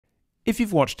If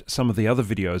you've watched some of the other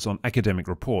videos on academic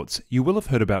reports, you will have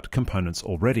heard about components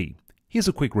already. Here's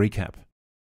a quick recap.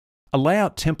 A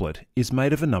layout template is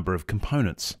made of a number of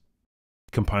components.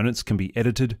 Components can be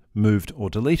edited, moved, or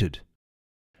deleted.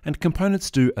 And components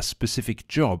do a specific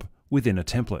job within a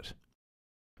template.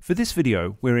 For this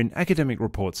video, we're in Academic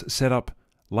Reports Setup,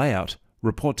 Layout,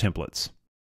 Report Templates.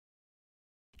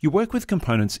 You work with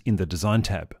components in the Design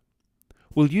tab.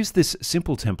 We'll use this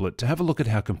simple template to have a look at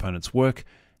how components work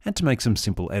and to make some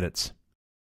simple edits.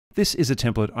 This is a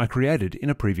template I created in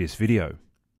a previous video.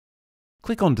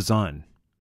 Click on Design.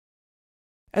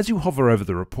 As you hover over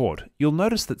the report, you'll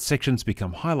notice that sections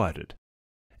become highlighted.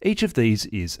 Each of these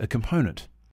is a component.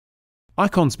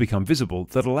 Icons become visible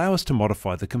that allow us to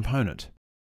modify the component.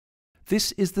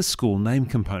 This is the school name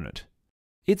component.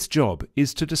 Its job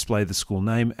is to display the school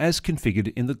name as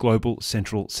configured in the global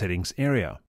Sentral settings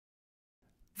area.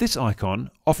 This icon,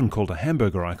 often called a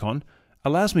hamburger icon,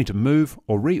 allows me to move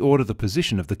or reorder the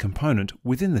position of the component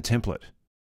within the template.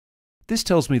 This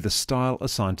tells me the style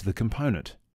assigned to the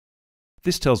component.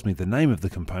 This tells me the name of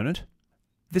the component.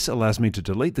 This allows me to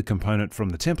delete the component from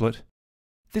the template.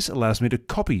 This allows me to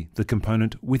copy the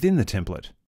component within the template.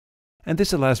 And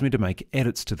this allows me to make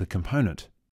edits to the component.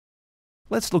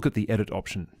 Let's look at the Edit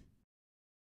option.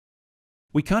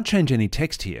 We can't change any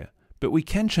text here, but we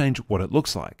can change what it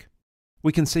looks like.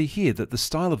 We can see here that the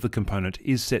style of the component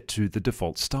is set to the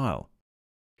default style.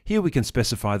 Here we can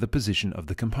specify the position of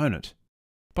the component.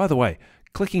 By the way,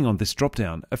 clicking on this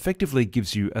drop-down effectively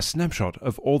gives you a snapshot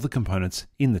of all the components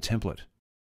in the template.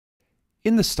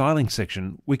 In the Styling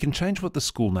section, we can change what the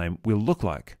school name will look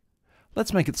like.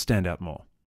 Let's make it stand out more.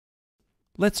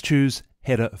 Let's choose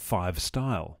Header 5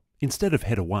 Style instead of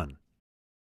Header 1.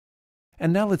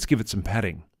 And now let's give it some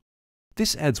padding.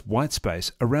 This adds white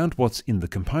space around what's in the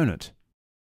component.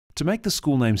 To make the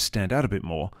school name stand out a bit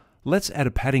more, let's add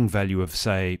a padding value of,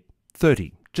 say,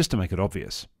 30, just to make it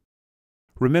obvious.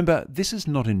 Remember, this is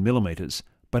not in millimeters,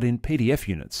 but in PDF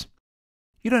units.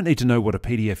 You don't need to know what a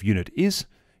PDF unit is,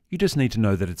 you just need to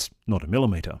know that it's not a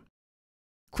millimeter.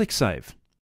 Click Save.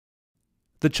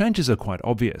 The changes are quite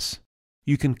obvious.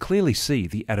 You can clearly see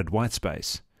the added white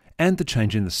space and the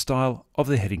change in the style of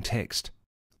the heading text.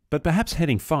 But perhaps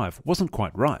heading 5 wasn't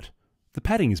quite right. The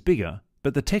padding is bigger,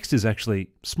 but the text is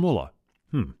actually smaller.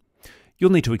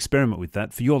 You'll need to experiment with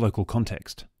that for your local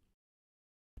context.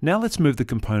 Now let's move the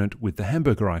component with the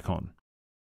hamburger icon.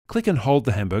 Click and hold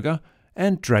the hamburger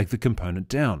and drag the component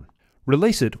down.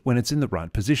 Release it when it's in the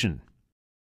right position.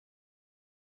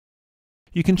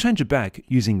 You can change it back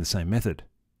using the same method.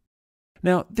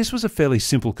 Now, this was a fairly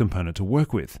simple component to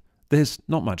work with. There's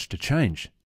not much to change.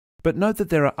 But note that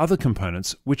there are other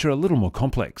components which are a little more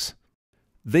complex.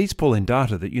 These pull in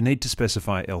data that you need to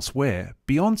specify elsewhere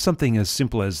beyond something as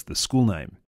simple as the school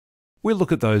name. We'll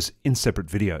look at those in separate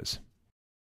videos.